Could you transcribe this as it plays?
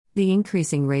The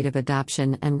increasing rate of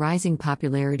adoption and rising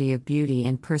popularity of beauty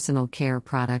and personal care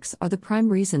products are the prime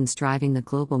reasons driving the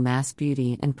global mass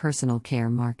beauty and personal care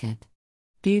market.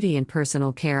 Beauty and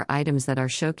personal care items that are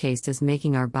showcased as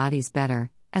making our bodies better,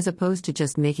 as opposed to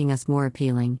just making us more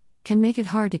appealing, can make it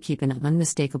hard to keep an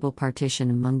unmistakable partition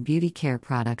among beauty care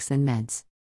products and meds.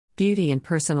 Beauty and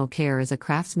personal care is a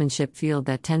craftsmanship field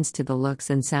that tends to the looks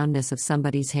and soundness of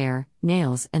somebody's hair,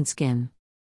 nails, and skin.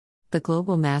 The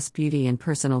global mass beauty and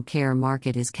personal care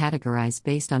market is categorized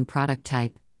based on product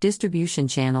type, distribution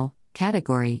channel,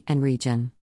 category, and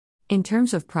region. In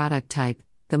terms of product type,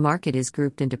 the market is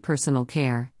grouped into personal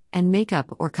care and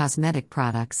makeup or cosmetic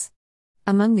products.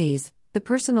 Among these, the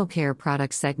personal care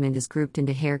product segment is grouped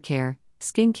into hair care,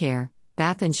 skin care,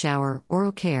 bath and shower,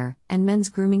 oral care, and men's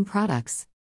grooming products.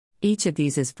 Each of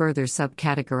these is further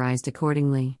subcategorized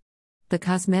accordingly. The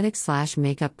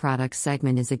cosmetic/makeup products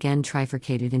segment is again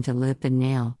trifurcated into lip and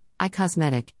nail, eye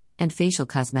cosmetic, and facial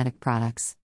cosmetic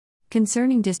products.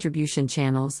 Concerning distribution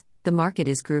channels, the market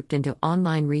is grouped into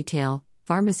online retail,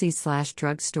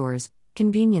 pharmacies/drug stores,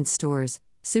 convenience stores,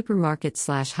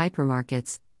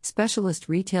 supermarkets/hypermarkets, specialist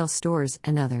retail stores,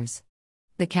 and others.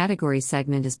 The category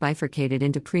segment is bifurcated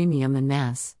into premium and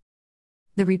mass.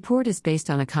 The report is based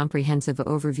on a comprehensive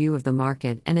overview of the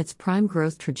market and its prime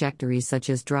growth trajectories such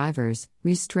as drivers,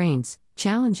 restraints,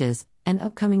 challenges, and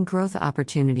upcoming growth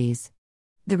opportunities.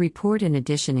 The report in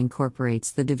addition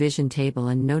incorporates the division table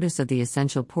and notice of the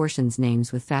essential portions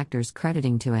names with factors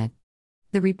crediting to it.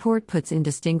 The report puts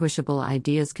indistinguishable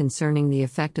ideas concerning the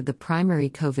effect of the primary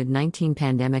COVID-19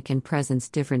 pandemic and presents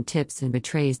different tips and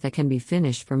betrays that can be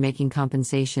finished for making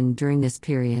compensation during this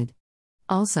period.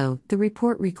 Also, the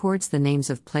report records the names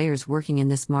of players working in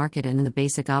this market and the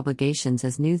basic obligations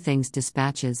as new things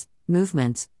dispatches,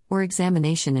 movements, or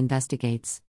examination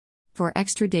investigates. For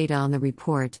extra data on the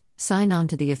report, sign on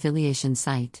to the affiliation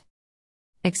site.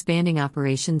 Expanding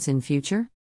operations in future?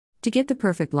 To get the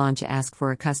perfect launch, ask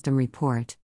for a custom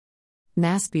report.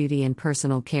 Mass beauty and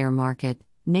personal care market,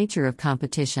 nature of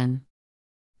competition.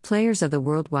 Players of the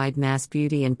worldwide mass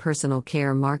beauty and personal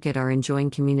care market are enjoying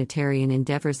communitarian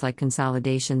endeavors like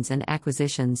consolidations and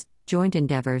acquisitions, joint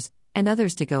endeavors, and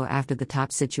others to go after the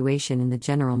top situation in the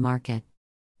general market.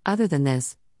 Other than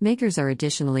this, makers are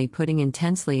additionally putting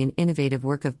intensely in innovative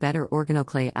work of better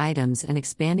organoclay items and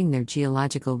expanding their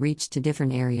geological reach to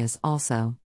different areas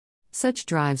also. Such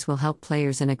drives will help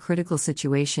players in a critical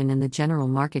situation in the general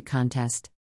market contest.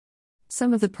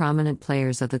 Some of the prominent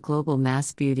players of the global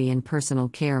mass beauty and personal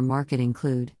care market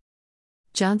include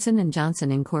Johnson &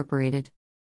 Johnson Incorporated,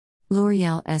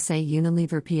 L'Oréal SA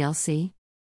Unilever plc,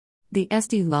 The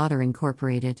Estée Lauder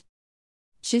Incorporated,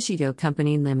 Shiseido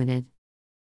Company Limited,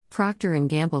 Procter &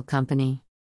 Gamble Company,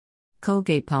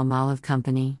 Colgate-Palmolive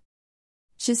Company,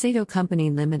 Shiseido Company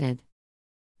Limited,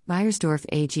 Beiersdorf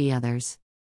AG. Others.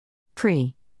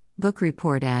 Book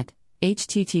report at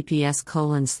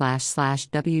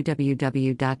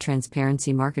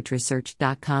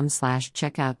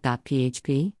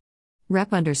https://www.transparencymarketresearch.com/checkout.php.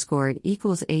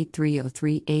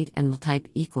 Rep_83038 and type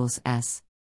 =S.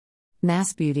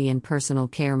 Mass beauty and personal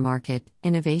care market,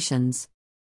 innovations.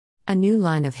 A new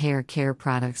line of hair care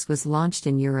products was launched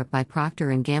in Europe by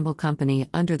Procter & Gamble Company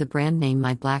under the brand name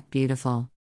My Black Beautiful.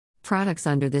 Products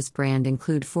under this brand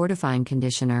include Fortifying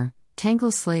Conditioner,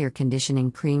 Tangle Slayer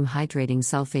Conditioning Cream Hydrating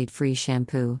Sulfate-Free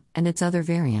Shampoo, and its other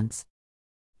variants.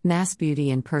 Mass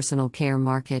beauty and personal care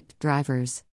market,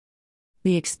 drivers.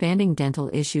 The expanding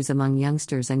dental issues among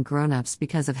youngsters and grown-ups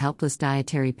because of helpless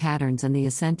dietary patterns and the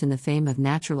ascent in the fame of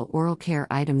natural oral care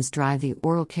items drive the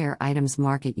oral care items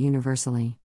market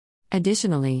universally.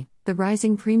 Additionally, the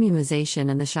rising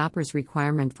premiumization and the shopper's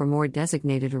requirement for more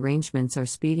designated arrangements are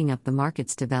speeding up the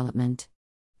market's development.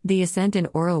 The ascent in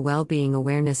oral well-being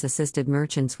awareness assisted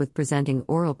merchants with presenting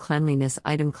oral cleanliness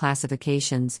item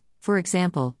classifications, for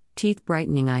example, teeth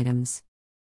brightening items.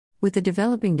 With the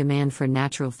developing demand for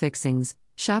natural fixings,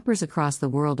 shoppers across the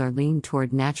world are leaned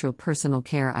toward natural personal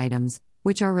care items,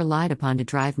 which are relied upon to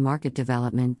drive market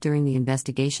development during the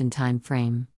investigation time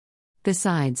frame.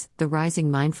 Besides, the rising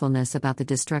mindfulness about the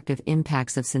destructive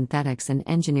impacts of synthetics and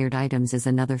engineered items is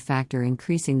another factor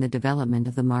increasing the development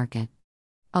of the market.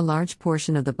 A large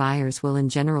portion of the buyers will in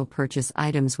general purchase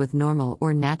items with normal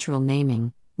or natural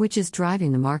naming, which is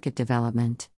driving the market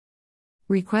development.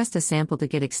 Request a sample to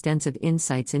get extensive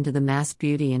insights into the mass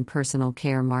beauty and personal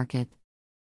care market.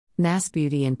 Mass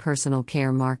beauty and personal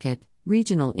care market,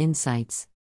 regional insights.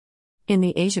 In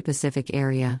the Asia-Pacific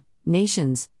area,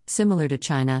 nations, similar to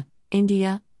China,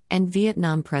 India, and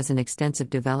Vietnam present extensive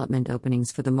development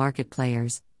openings for the market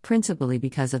players, principally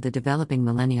because of the developing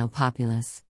millennial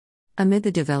populace. Amid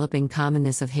the developing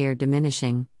commonness of hair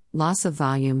diminishing, loss of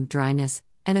volume, dryness,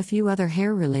 and a few other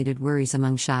hair-related worries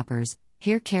among shoppers,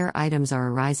 hair care items are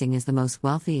arising as the most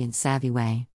wealthy and savvy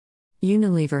way.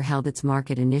 Unilever held its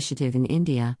market initiative in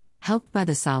India, helped by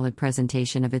the solid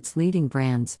presentation of its leading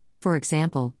brands, for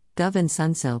example, Dove and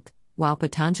Sunsilk, while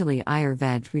Patanjali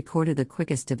Ayurved recorded the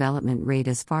quickest development rate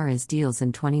as far as deals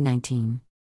in 2019.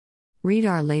 Read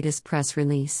our latest press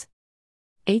release.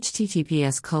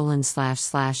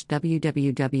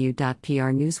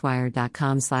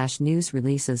 https://www.prnewswire.com/news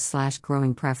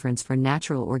releases/growing preference for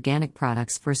natural organic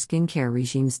products for skincare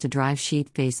regimes to drive sheet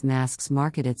face masks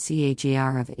market at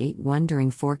CAGR of 8.1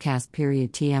 during forecast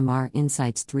period TMR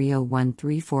Insights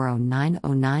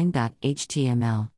 301340909.html